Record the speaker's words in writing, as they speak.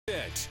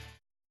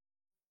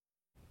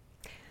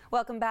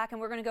Welcome back, and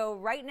we're going to go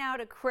right now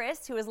to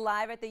Chris, who is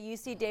live at the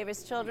UC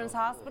Davis Children's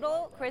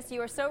Hospital. Chris,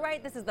 you are so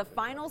right. This is the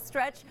final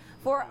stretch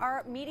for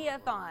our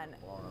Mediathon.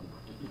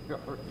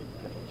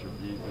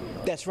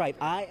 That's right.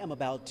 I am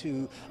about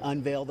to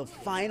unveil the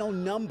final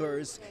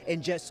numbers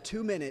in just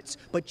 2 minutes,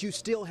 but you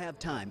still have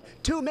time.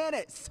 2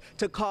 minutes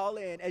to call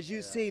in. As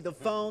you see, the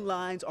phone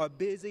lines are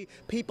busy.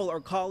 People are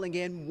calling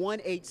in.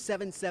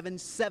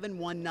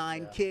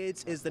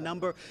 1-877-719-KIDS is the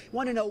number.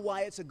 Want to know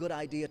why it's a good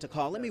idea to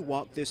call? Let me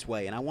walk this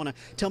way, and I want to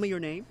tell me your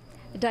name.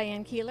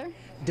 Diane Keeler.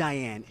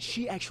 Diane,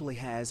 she actually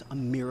has a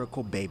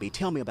miracle baby.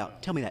 Tell me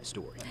that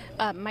story.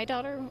 My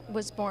daughter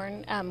was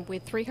born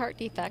with 3 heart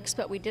defects,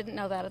 but we didn't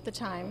know that at the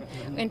time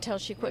until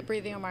she quit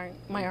breathing on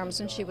my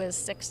arms when she was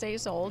 6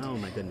 days old. Oh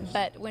my goodness.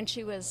 But when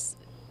she was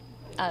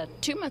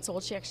 2 months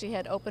old, she actually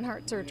had open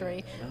heart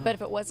surgery. But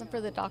if it wasn't for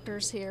the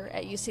doctors here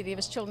at UC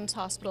Davis Children's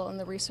Hospital and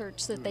the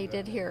research that they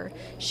did here,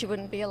 she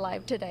wouldn't be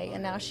alive today.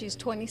 And now she's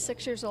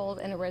 26 years old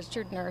and a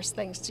registered nurse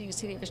thanks to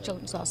UC Davis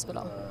Children's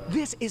Hospital.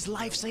 This is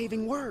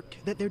life-saving work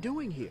that they're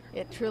doing here.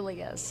 It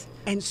truly is.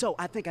 And so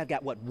I think I've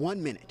got,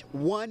 1 minute?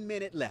 1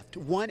 minute left.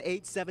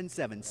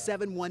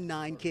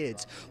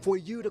 1-877-719-KIDS for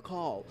you to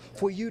call,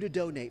 for you to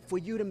donate, for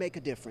you to make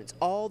a difference.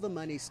 All the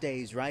money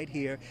stays right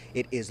here.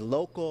 It is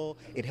local.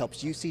 It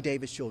helps UC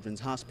Davis Children's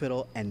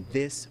Hospital, and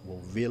this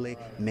will really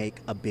make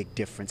a big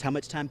difference. How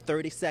much time?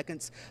 30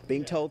 seconds.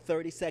 Being told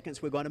 30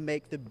 seconds, we're going to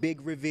make the big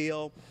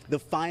reveal, the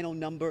final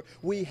number.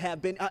 We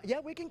have been,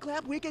 we can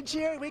clap, we can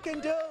cheer, we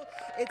can do.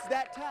 It's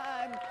that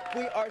time.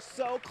 We are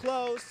so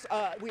close.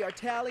 We are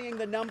tallying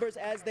the numbers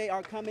as they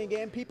are coming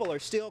in. People are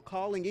still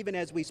calling even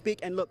as we speak.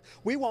 And look,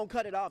 we won't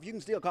cut it off. You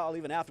can still call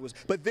even afterwards.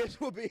 But this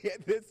will be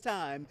at this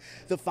time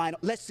the final.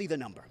 Let's see the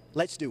number.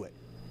 Let's do it.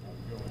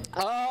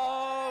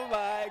 Oh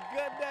my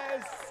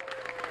goodness.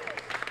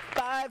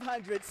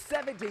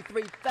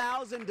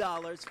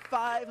 $573,000,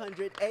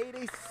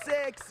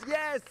 586,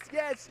 yes,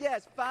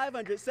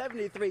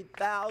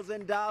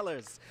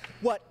 $573,000.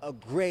 What a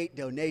great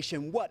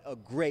donation, what a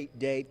great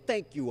day.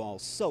 Thank you all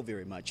so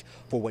very much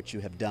for what you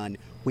have done.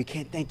 We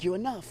can't thank you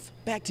enough.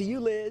 Back to you,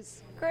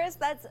 Liz. Chris,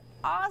 that's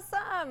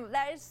awesome.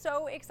 That is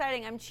so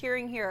exciting. I'm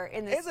cheering here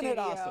in the studio. Isn't it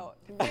awesome?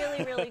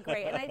 Really, really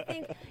great. And I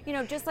think,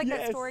 just like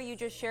that story you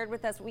just shared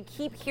with us, we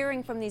keep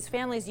hearing from these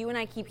families, you and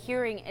I keep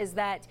hearing, is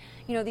that,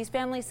 these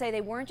families say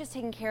they weren't just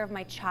taking care of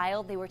my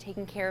child, they were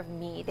taking care of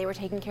me. They were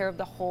taking care of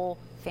the whole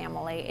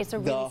family. It's a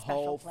really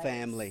special place. The whole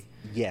family,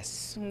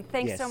 yes.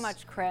 Thanks so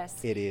much, Chris.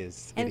 It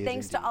is. And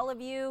thanks to all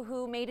of you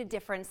who made a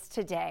difference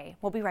today.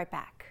 We'll be right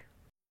back.